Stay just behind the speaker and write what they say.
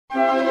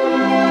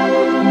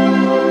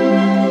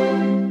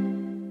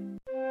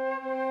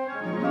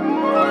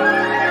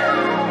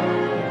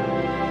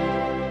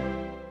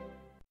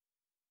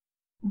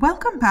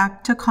Welcome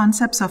back to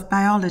Concepts of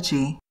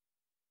Biology.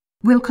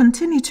 We'll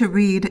continue to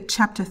read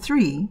Chapter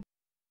 3,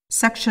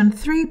 Section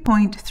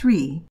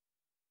 3.3,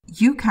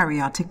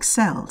 Eukaryotic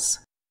Cells,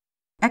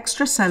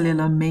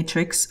 Extracellular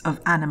Matrix of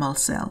Animal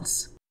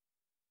Cells.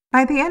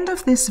 By the end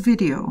of this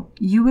video,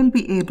 you will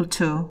be able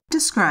to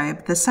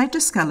describe the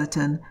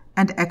cytoskeleton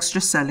and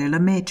extracellular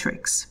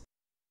matrix.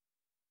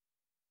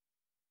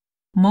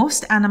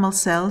 Most animal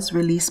cells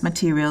release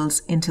materials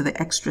into the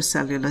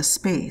extracellular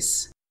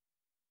space.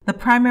 The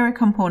primary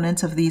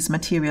components of these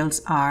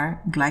materials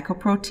are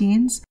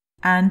glycoproteins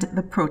and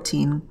the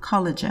protein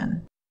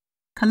collagen.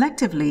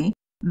 Collectively,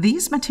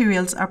 these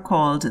materials are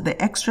called the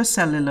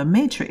extracellular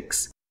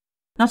matrix.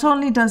 Not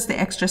only does the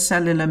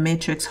extracellular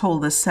matrix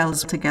hold the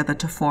cells together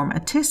to form a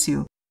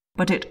tissue,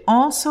 but it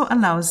also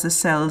allows the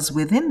cells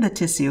within the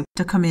tissue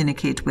to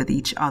communicate with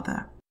each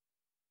other.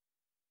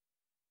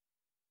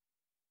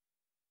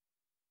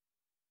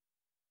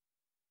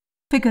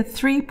 Figure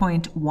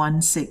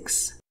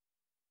 3.16.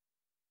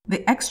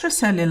 The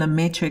extracellular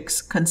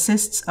matrix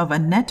consists of a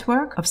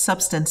network of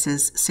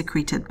substances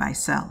secreted by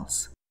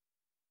cells.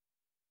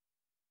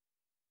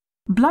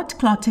 Blood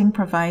clotting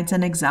provides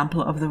an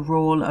example of the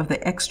role of the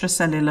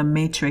extracellular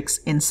matrix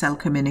in cell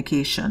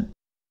communication.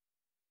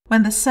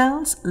 When the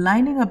cells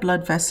lining a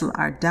blood vessel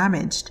are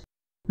damaged,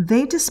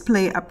 they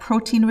display a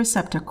protein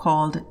receptor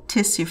called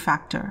tissue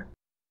factor.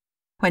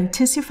 When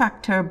tissue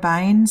factor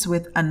binds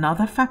with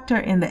another factor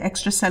in the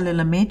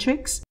extracellular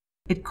matrix,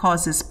 it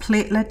causes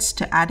platelets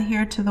to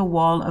adhere to the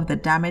wall of the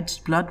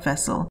damaged blood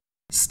vessel,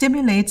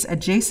 stimulates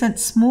adjacent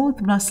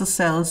smooth muscle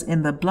cells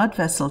in the blood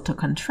vessel to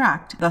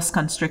contract, thus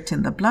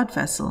constricting the blood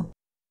vessel,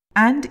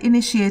 and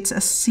initiates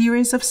a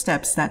series of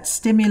steps that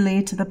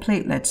stimulate the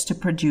platelets to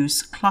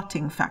produce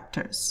clotting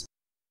factors.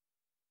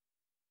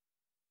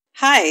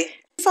 Hi!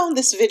 If you found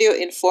this video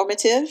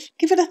informative,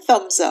 give it a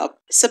thumbs up,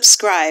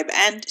 subscribe,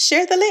 and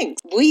share the link.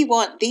 We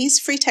want these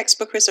free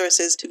textbook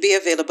resources to be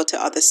available to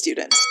other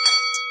students.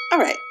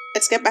 Alright,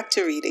 let's get back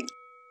to reading.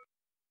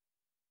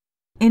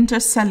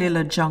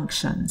 Intercellular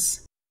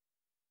junctions.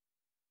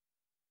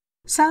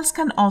 Cells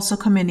can also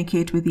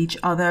communicate with each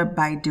other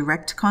by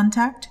direct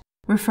contact,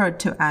 referred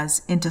to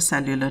as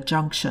intercellular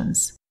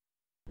junctions.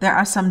 There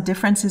are some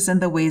differences in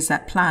the ways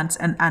that plants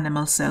and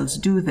animal cells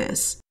do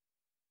this.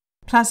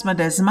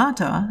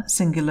 Plasmodesmata,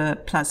 singular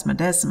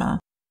plasmodesma,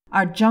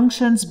 are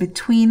junctions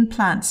between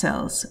plant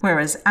cells,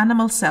 whereas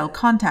animal cell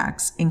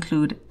contacts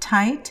include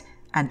tight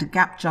and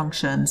gap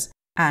junctions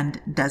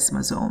and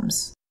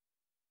desmosomes.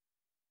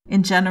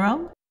 In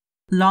general,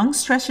 long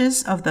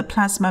stretches of the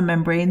plasma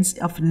membranes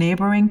of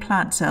neighboring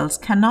plant cells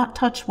cannot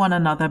touch one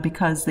another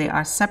because they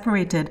are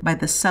separated by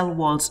the cell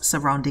walls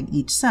surrounding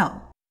each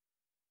cell.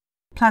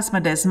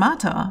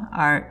 Plasmodesmata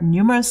are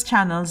numerous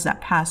channels that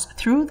pass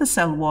through the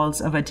cell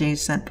walls of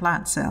adjacent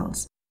plant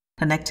cells,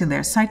 connecting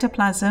their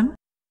cytoplasm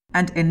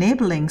and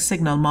enabling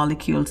signal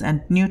molecules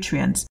and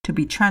nutrients to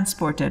be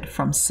transported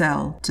from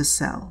cell to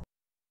cell.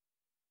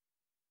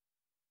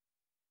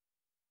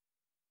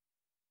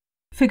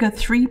 Figure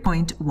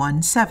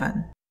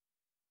 3.17.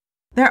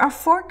 There are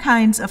four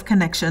kinds of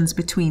connections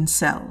between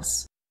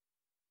cells.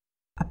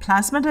 A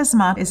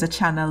plasmodesmata is a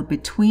channel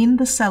between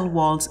the cell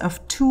walls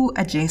of two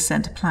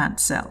adjacent plant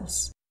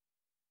cells.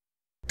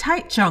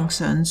 Tight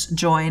junctions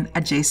join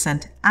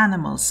adjacent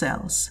animal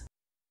cells.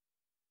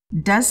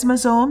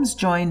 Desmosomes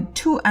join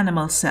two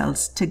animal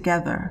cells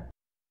together.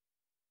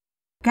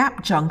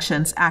 Gap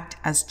junctions act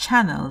as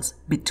channels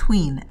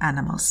between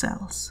animal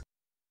cells.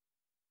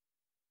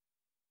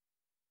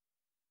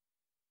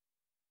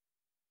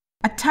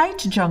 A tight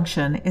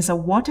junction is a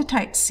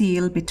watertight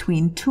seal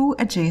between two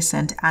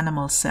adjacent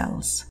animal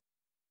cells.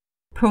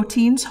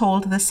 Proteins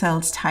hold the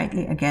cells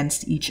tightly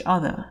against each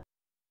other.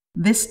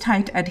 This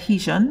tight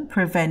adhesion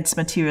prevents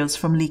materials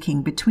from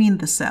leaking between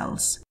the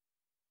cells.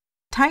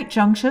 Tight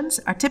junctions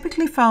are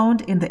typically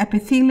found in the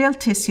epithelial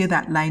tissue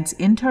that lines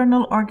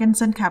internal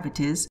organs and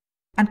cavities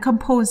and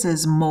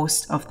composes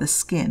most of the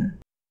skin.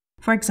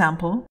 For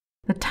example,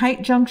 the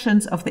tight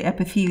junctions of the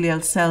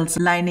epithelial cells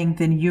lining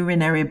the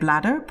urinary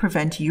bladder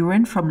prevent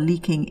urine from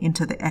leaking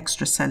into the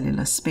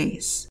extracellular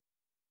space.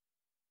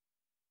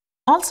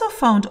 Also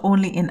found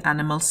only in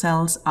animal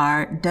cells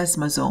are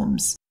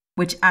desmosomes,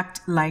 which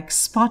act like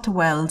spot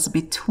wells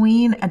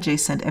between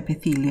adjacent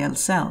epithelial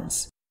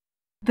cells.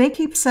 They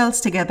keep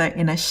cells together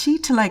in a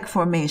sheet-like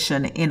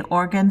formation in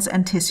organs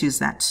and tissues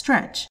that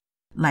stretch,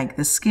 like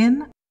the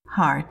skin,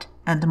 heart,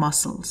 and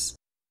muscles.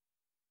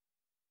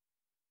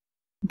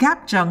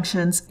 Gap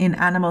junctions in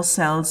animal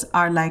cells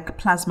are like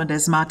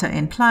plasmodesmata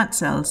in plant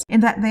cells in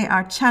that they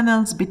are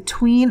channels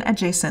between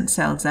adjacent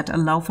cells that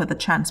allow for the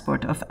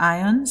transport of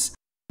ions,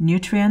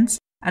 nutrients,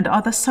 and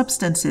other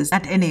substances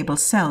that enable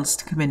cells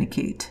to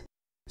communicate.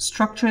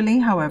 Structurally,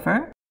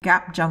 however,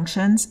 gap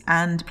junctions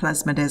and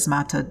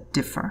plasmodesmata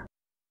differ.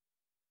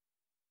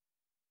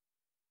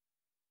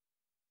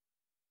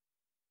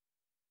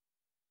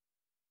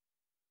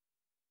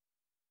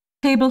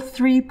 Table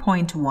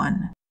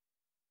 3.1.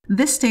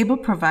 This table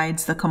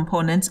provides the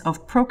components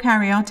of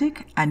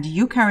prokaryotic and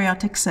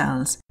eukaryotic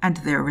cells and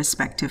their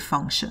respective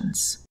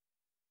functions.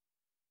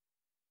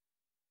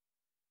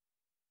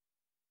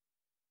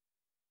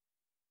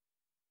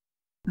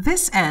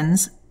 This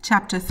ends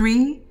Chapter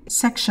 3,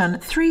 Section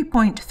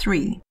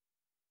 3.3.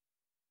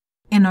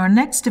 In our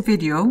next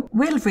video,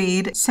 we'll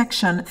read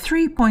Section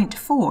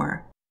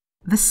 3.4,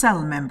 the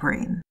cell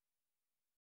membrane.